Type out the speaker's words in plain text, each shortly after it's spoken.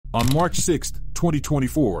On March 6,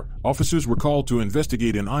 2024, officers were called to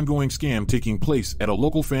investigate an ongoing scam taking place at a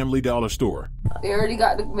local Family Dollar store. They already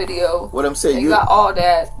got the video. What I'm saying, they got all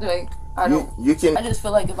that. Like, I just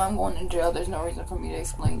feel like if I'm going to jail, there's no reason for me to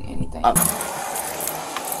explain anything. What's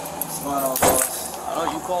going on, boss? I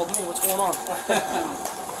know you called me. What's going on?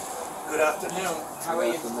 Good afternoon. How are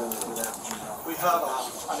you? Good afternoon. We have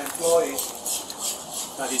an employee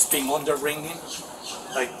that is being underringing.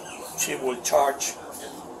 Like, she will charge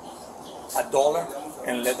 $1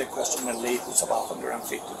 and let the customer leave. It's about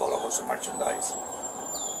 $150 worth of merchandise.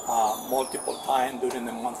 Multiple times during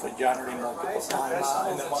the month of January, multiple times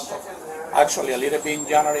in the month of, actually a little bit in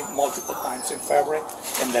January, multiple times in February,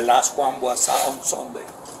 and the last one was on Sunday.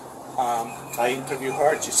 I interviewed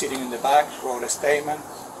her. She's sitting in the back, wrote a statement,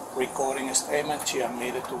 recording a statement. She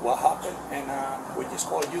admitted to what happened, and we just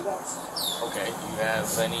called you guys. Okay, do you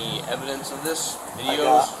have any evidence of this?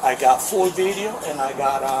 Videos? I got full video, and I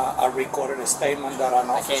got a recorded statement that an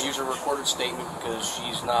officer... I can't use a recorded statement because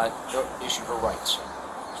she's not issued her rights.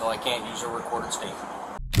 So I can't use a recorded statement.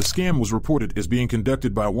 The scam was reported as being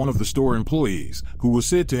conducted by one of the store employees, who was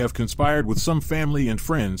said to have conspired with some family and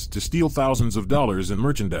friends to steal thousands of dollars in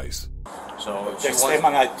merchandise. So the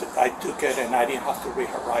statement, I took it and I didn't have to read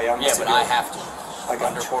her right. Yeah, but I have to.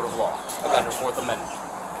 Under court of law. Under Fourth Amendment.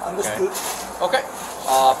 Understood. Okay.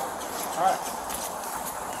 All right.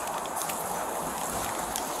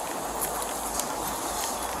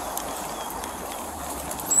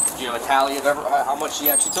 Do you have a tally of how much she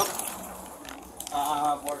actually took?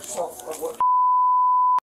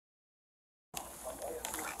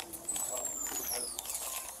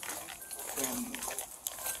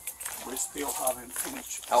 We still haven't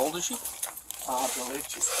finished. How old is she? I believe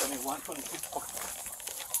she's 21, 22.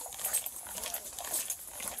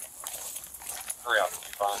 Hurry up,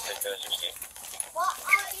 you fine, take that 16. What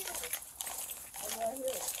are you? I'm right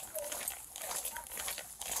here.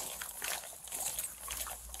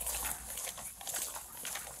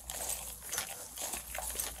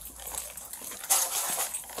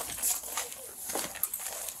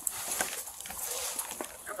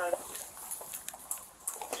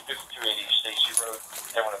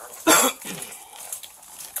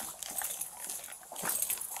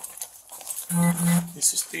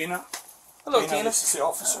 This is Tina. Hello, Tina. This is the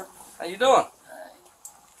officer. How you doing?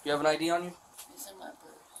 You have an ID on you? It's in my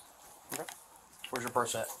purse. Okay. Where's your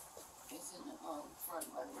purse at? It's in the front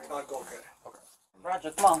by the I'll go get it. Okay.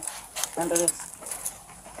 Roger, come on. Under this.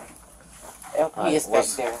 LP is back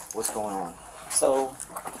there. What's going on? So,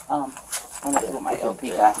 I'm gonna see what my LP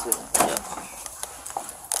got to.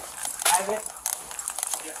 Private?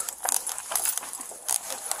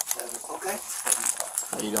 Okay.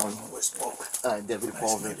 How you doing? We spoke. Deputy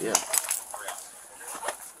Paul, yeah.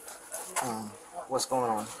 What's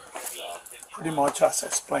going on? Pretty much as I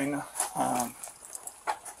explained,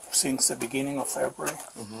 since the beginning of February,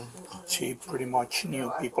 she pretty much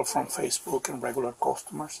knew people from Facebook and regular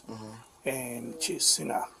customers, and she's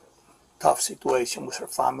in a tough situation with her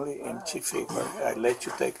family, and she figured, I let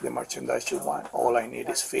you take the merchandise you want, all I need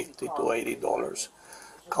is $50 to $80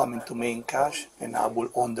 coming to me in cash, and I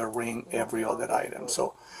will underring every other item.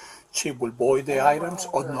 So she will void the items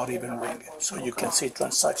or not even ring it. So you can see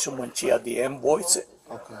transaction when she at the end voids it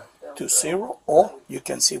to zero, or you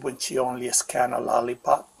can see when she only scan a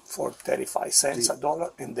lollipop for 35 cents,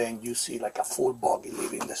 $1, and then you see like a full buggy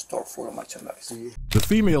leaving the store full of merchandise. The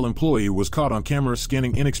female employee was caught on camera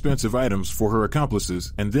scanning inexpensive items for her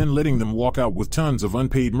accomplices and then letting them walk out with tons of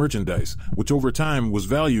unpaid merchandise, which over time was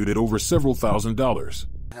valued at over several $1,000s.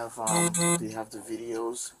 Do you have the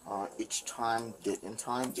videos each time, date and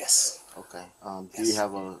time? Yes. Okay. Do you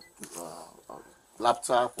have a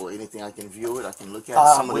laptop or anything I can view it? I can look at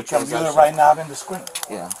some of we the can view it transactions? right now in the screen.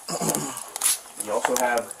 Yeah. You also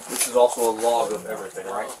have, this is also a log of everything,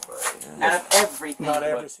 right? Out of everything. Not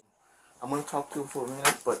everything. I'm going to talk to you for a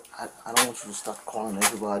minute, but I don't want you to start calling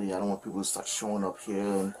everybody. I don't want people to start showing up here.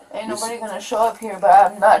 And Ain't nobody gonna show up here, but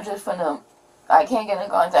I'm not just finna. I can't get in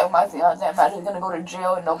contact with my fiance. I'm not just gonna go to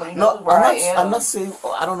jail and nobody knows where I am. I'm not saying,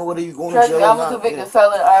 I don't know whether you're going Trust to jail me, or I'm not. a convicted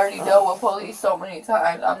felon. I already dealt with police so many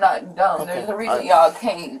times. I'm not dumb. Okay. There's a reason y'all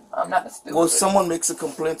came. I'm not stupid. Well, if someone makes a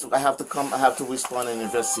complaint, I have to come, I have to respond and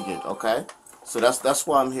investigate, okay? So that's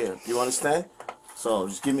why I'm here. Do you understand? So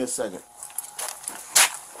just give me a second.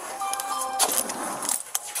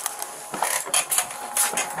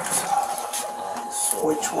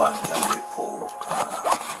 Which one can we pull?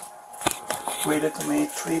 Read it to me,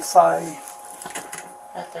 3-5.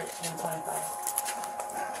 At 1325.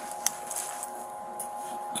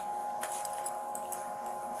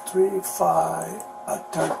 3-5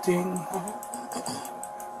 at 13.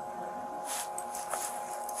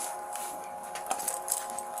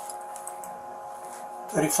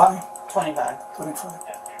 35? 25. 25.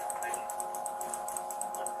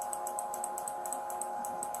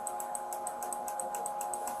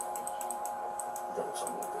 Done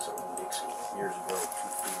something like this over in Dixie years ago, 2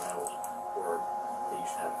 females, where they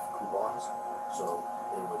used to have coupons. So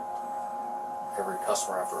they would, every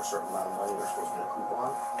customer after a certain amount of money, they're supposed to get a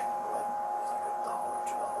coupon, like $1 or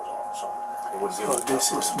 $2 off or something. They would give So the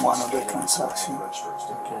this customer is and one of the scan it, transactions. register it,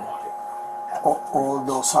 stick it in your pocket. All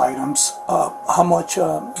those items. How much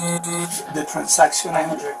the transaction?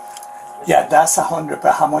 100. Yeah, that's 100.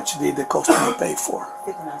 But how much did the customer pay for?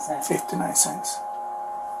 59 cents. 59 cents.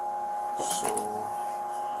 So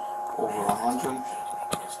over 100.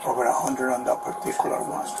 Over 100 on that particular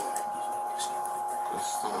one.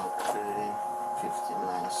 Customer pay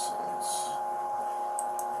 59 cents.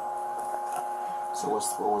 So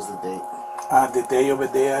what was the date? The day over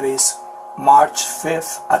there is March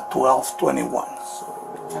 5th at 12:21. So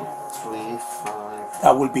 3, 5,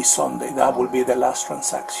 That will be Sunday. That will be the last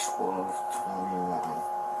transaction. 12/21.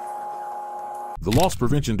 The Loss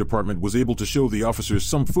Prevention Department was able to show the officers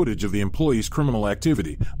some footage of the employee's criminal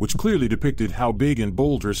activity, which clearly depicted how big and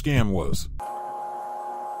bold her scam was.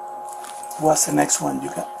 What's the next one you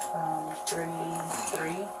got?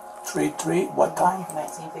 3/3, 3/3. What time?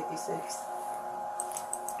 1956.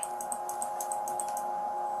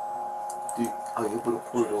 Are you able to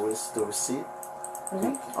pull the receipt?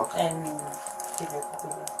 Okay. And give you a copy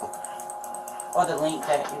of it. Or the link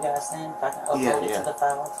that you guys send, if I can upload it to the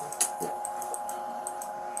file too. Yeah.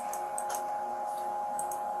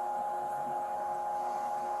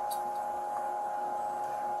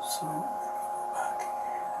 So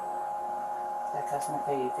That customer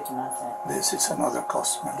paid 59 cents. this is another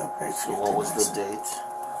customer that paid 59 So what was the cents. date?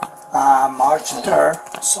 March 3rd,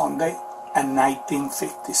 Sunday, and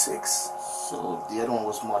 1956. So the other one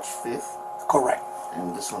was March 5th, Correct.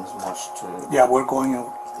 and this one is March 3rd. Yeah, we're going.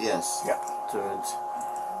 Yes. Yeah, 3rd.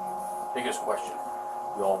 Biggest question,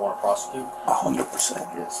 you all want to prosecute? 100%.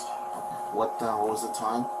 Yes. What was the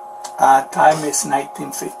time? Time is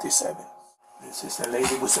 1957. This is the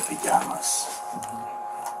lady with the pajamas.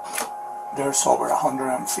 There's over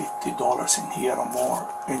 $150 in here or more.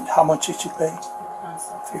 And how much did she pay?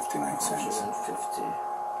 59 cents. 150.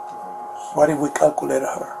 What if we calculate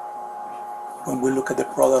her? When we look at the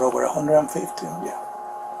product over 150, yeah.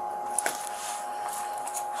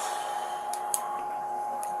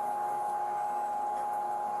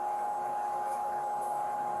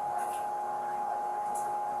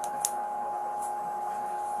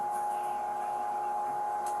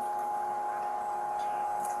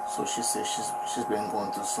 So she says she's been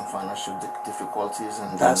going through some financial difficulties,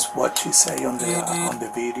 and That's what she say on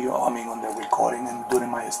the video. I mean, on the recording and during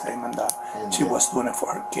my statement that And she then- was doing it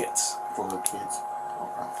for her kids. for her kids.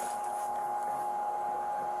 Okay.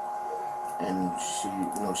 And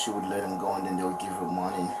she would let him go, and then they would give her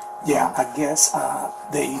money. Yeah, I guess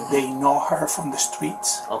they know her from the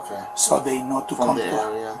streets, Okay. so they know to From come the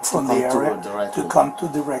area, from to the come to area her directly. to come to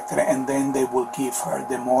directly, and then they will give her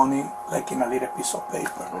the money like in a little piece of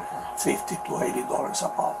paper, Okay. $50 to $80 a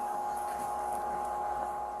pop.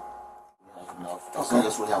 As long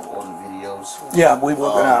as we have all the videos. Yeah, we were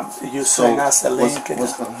gonna. You send us the what's- link.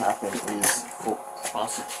 What's going to happen is, for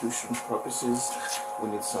prosecution purposes, we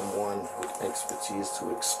need someone with expertise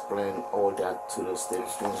to explain all that to the state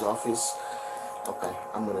attorney's office. Okay,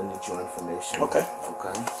 I'm going to need your information. Okay.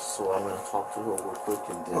 Okay, so I'm going to talk to her real quick,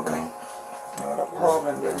 and then. Okay. Not a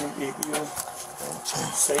problem. Let me give you.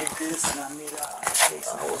 Save this, and I need a case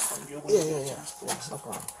notes from you. when you get a chance, please. No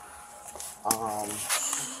problem.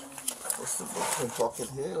 What's the book we're talking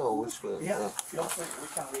here, or which way? Yeah, feel free. We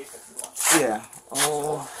can read if you want. Yeah.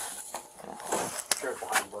 Oh. Careful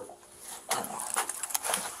behind you, buddy.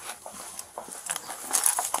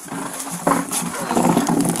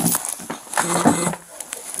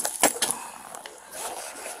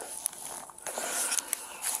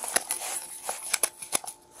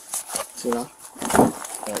 Tina?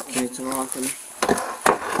 Can you turn around for me?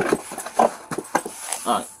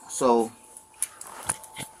 Alright, so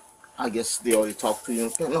I guess they already talked to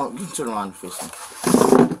you. No, you can turn around and face me.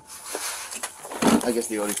 I guess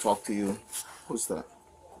they already talked to you. Who's that?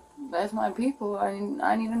 That's my people.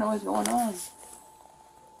 I need to know what's going on.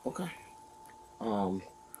 Okay.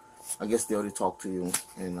 I guess they already talked to you,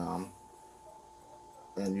 and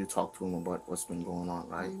you talked to them about what's been going on,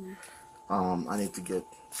 right? I need to get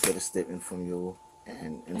a statement from you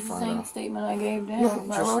and It's the find same out. statement I gave them.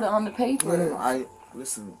 Yeah, I wrote it on the paper. No,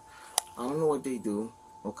 listen. I don't know what they do.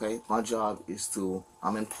 Okay, my job is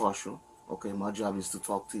I'm impartial. Okay, my job is to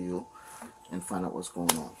talk to you and find out what's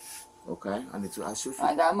going on. Okay, I need to ask you a few.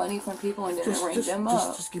 I got money from people and didn't ring them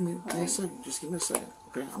up. Just give me a second. Just give me a second.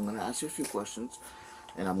 Okay, I'm gonna ask you a few questions,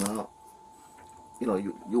 and I'm gonna,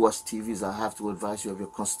 you watch TVs. I have to advise you of your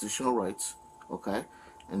constitutional rights. Okay,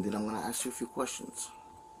 and then I'm gonna ask you a few questions.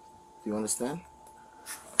 Do you understand?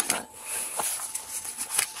 All right.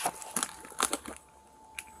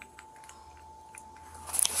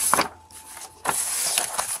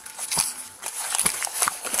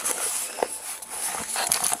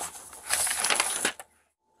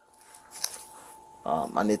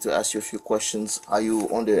 I need to ask you a few questions. Are you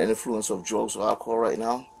under the influence of drugs or alcohol right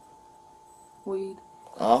now? Weed.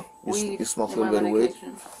 Weed. You smoke a little bit of weed?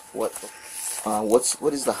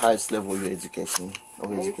 What is the highest level of your education?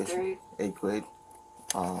 Grade. 8th grade.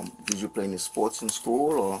 Did you play any sports in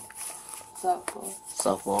school or?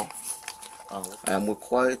 Softball. I'm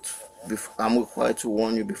required to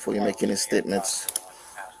warn you before you make any statements.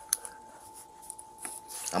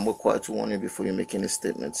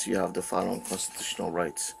 You have the following constitutional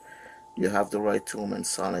rights. You have the right to remain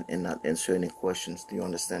silent and not answer any questions. Do you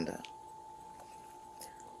understand that?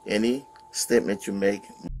 Any statement you make.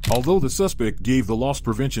 Although the suspect gave the Loss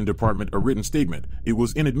Prevention Department a written statement, it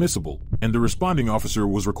was inadmissible, and the responding officer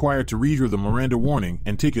was required to read her the Miranda warning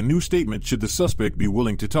and take a new statement should the suspect be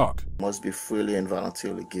willing to talk. Must be freely and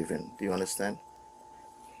voluntarily given. Do you understand?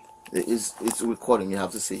 It's a recording. You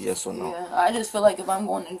have to say yes or no. Yeah, I just feel like if I'm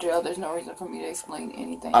going to jail, there's no reason for me to explain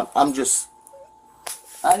anything. I want to say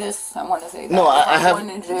that. No, I'm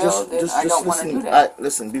going to jail, then I don't want to do that.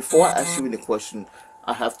 Listen, before I ask you any question,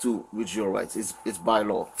 I have to read your rights. It's by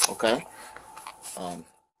law, okay?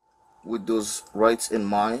 With those rights in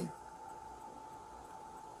mind,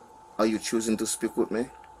 are you choosing to speak with me?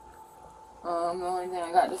 The only thing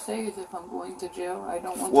I got to say is if I'm going to jail, I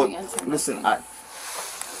don't want to answer. Listen,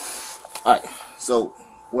 Alright, so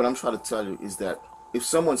what I'm trying to tell you is that if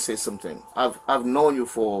someone says something, I've known you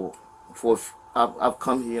I've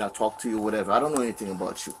come here and I talk to you, whatever. I don't know anything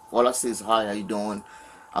about you. All I say is, hi, how you doing?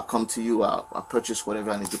 I come to you, I purchase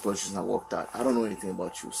whatever I need to purchase and I walk out. I don't know anything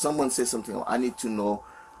about you. Someone says something, I need to know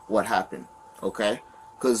what happened, okay?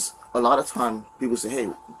 Because a lot of time people say, hey,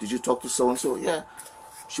 did you talk to so-and-so? Yeah,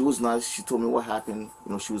 she was nice. She told me what happened.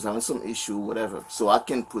 She was having some issue, whatever. So I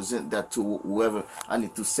can present that to whoever I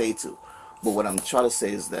need to say to. But what I'm trying to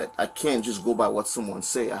say is that I can't just go by what someone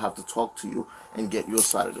say. I have to talk to you and get your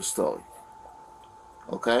side of the story.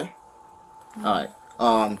 Okay? Alright.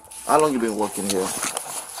 How long you been working here?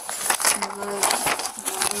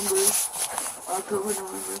 October,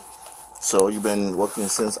 November. So you've been working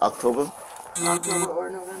since October? October or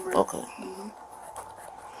November. Okay.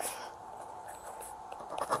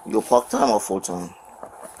 You're part-time or full-time?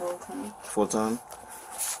 Full-time. Full-time?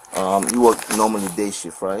 You work normally day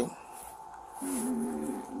shift, right?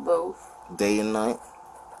 Both. Day and night?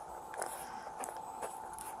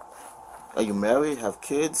 Are you married? Have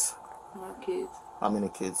kids? I have kids. How many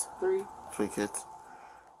kids? 3. 3 kids.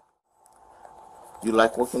 You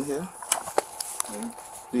like working here? Yeah.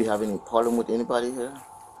 Do you have any problem with anybody here?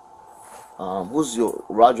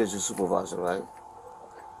 Roger's your supervisor, right?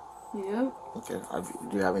 Yeah. Okay.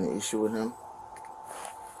 Do you have any issue with him?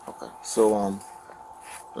 Okay. So,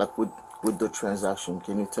 like with the transaction,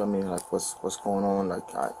 can you tell me like what's going on? Like,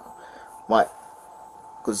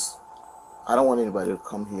 because I don't want anybody to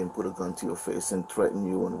come here and put a gun to your face and threaten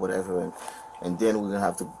you and whatever, and then we're gonna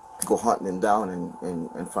have to go hunting them down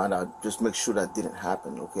and find out. Just make sure that didn't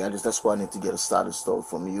happen. Okay, that's why I need to get a started story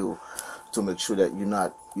from you to make sure that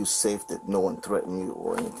you're safe, that no one threatened you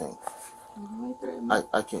or anything. Nobody threatened me.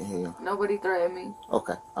 I can't hear you. Nobody threatened me.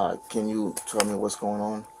 Okay, all right. Can you tell me what's going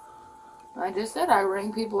on? I just said I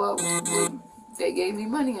rang people up. They gave me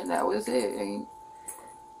money and that was it.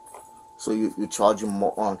 So you charge them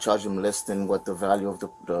more, charge them less than what the value of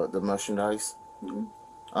the merchandise?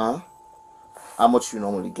 Mm-hmm. How much you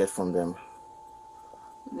normally get from them?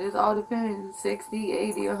 This all depends. 60,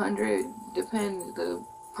 80, 100 depends. The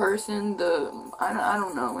person, I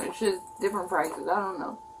don't know. It's just different prices. I don't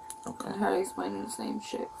know. Okay. It's hard to explain the same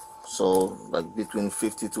shit. So like between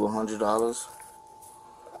 $50 to $100.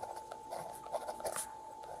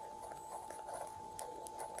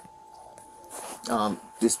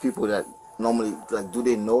 These people that normally, like, do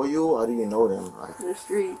they know you? How do you know them? Like the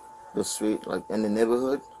street. The street, like in the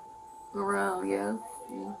neighborhood? Around, yeah.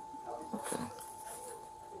 Okay.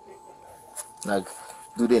 Like,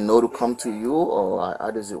 do they know to come to you, or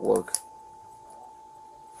how does it work?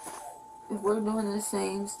 If we're doing the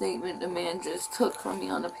same statement the man just took from me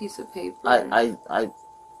on a piece of paper.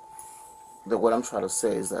 What I'm trying to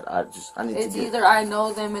say is that I need to get... It's either I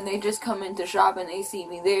know them and they just come into shop and they see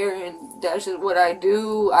me there and that's just what I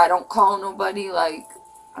do. I don't call nobody, like...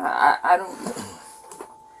 I don't.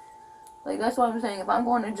 Like, that's what I'm saying. If I'm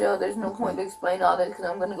going to jail, there's no point to explain all this because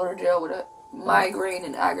I'm gonna go to jail with a migraine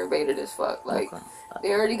and aggravated as fuck. Like,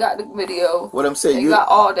 they already got the video. What I'm saying, they got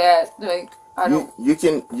all that. Like, I don't. You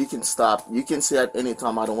can stop. You can say at any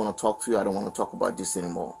time, I don't want to talk to you. I don't want to talk about this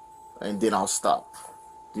anymore, and then I'll stop.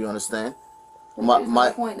 Do you understand?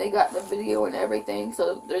 My point, they got the video and everything,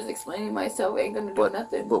 so there's explaining myself ain't gonna do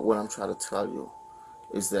nothing. But what I'm trying to tell you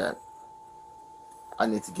is that I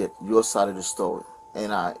need to get your side of the story,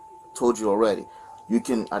 and I told you already. You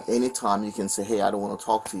can at any time you can say, "Hey, I don't want to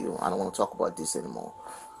talk to you. I don't want to talk about this anymore."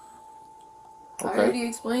 Okay? I already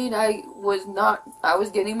explained I was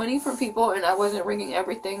getting money from people and I wasn't ringing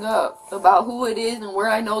everything up. About who it is and where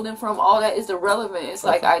I know them from, all that is irrelevant. It's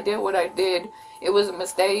like, I did what I did. It was a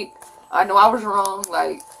mistake. I know I was wrong.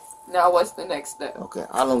 Like, now what's the next step? Okay.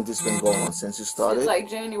 How long this been going on since you started? Since like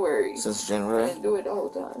January. Since January? I didn't do it the whole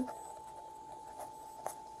time.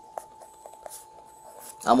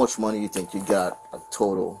 How much money you think you got a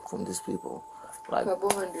total from these people? Like, a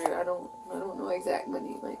couple hundred. I don't know exact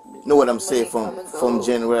money. Like, know what I'm saying? From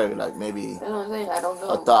January, like maybe. That's what I'm saying. I don't know.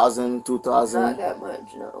 1,000, 2,000. Not that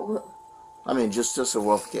much, no. I mean, just a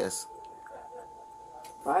rough guess.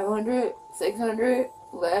 500, 600,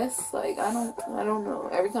 less. Like, I don't know.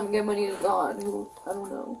 Every time I get money, it's gone. I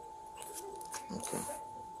don't know. Okay.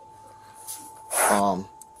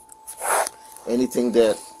 Anything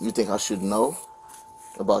that you think I should know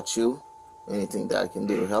about you? Anything that I can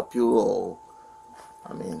do to help you, or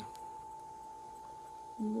I mean,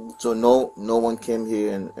 so no one came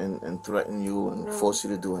here and threatened you and forced you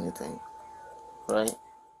to do anything, right?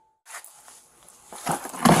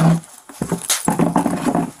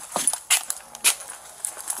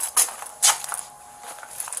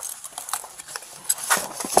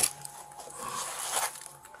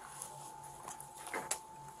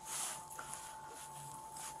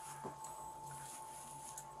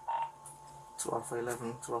 For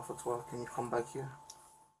 11, 12 for 12. Can you come back here?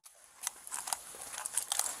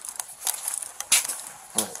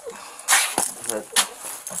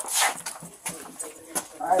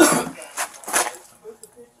 Alright.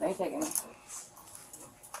 They ain't taking it.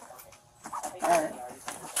 Alright.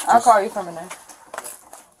 I'll call you from in there.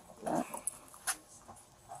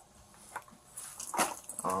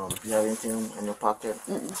 Do you have anything in your pocket?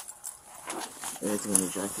 Anything in your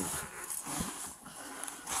jacket?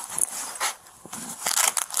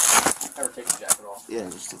 Take the jacket off. Yeah,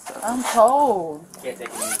 just take that. I'm cold. You can't take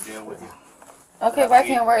it to jail with you. Okay, but I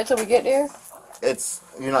can't wear it till we get there.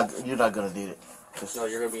 You're not gonna need it. No,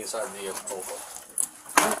 you're gonna be inside the vehicle.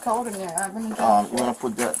 It's cold in there. I've been you wanna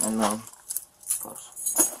put that in purse.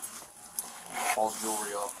 Paul's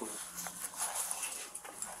jewelry off, please.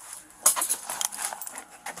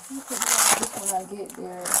 When I get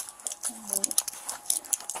there.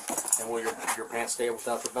 And will your pants stay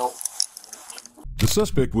without the belt? The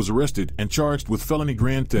suspect was arrested and charged with felony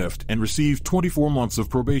grand theft and received 24 months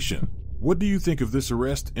of probation. What do you think of this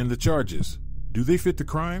arrest and the charges? Do they fit the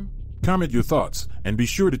crime? Comment your thoughts and be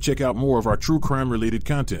sure to check out more of our true crime related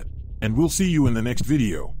content. And we'll see you in the next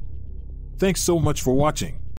video. Thanks so much for watching.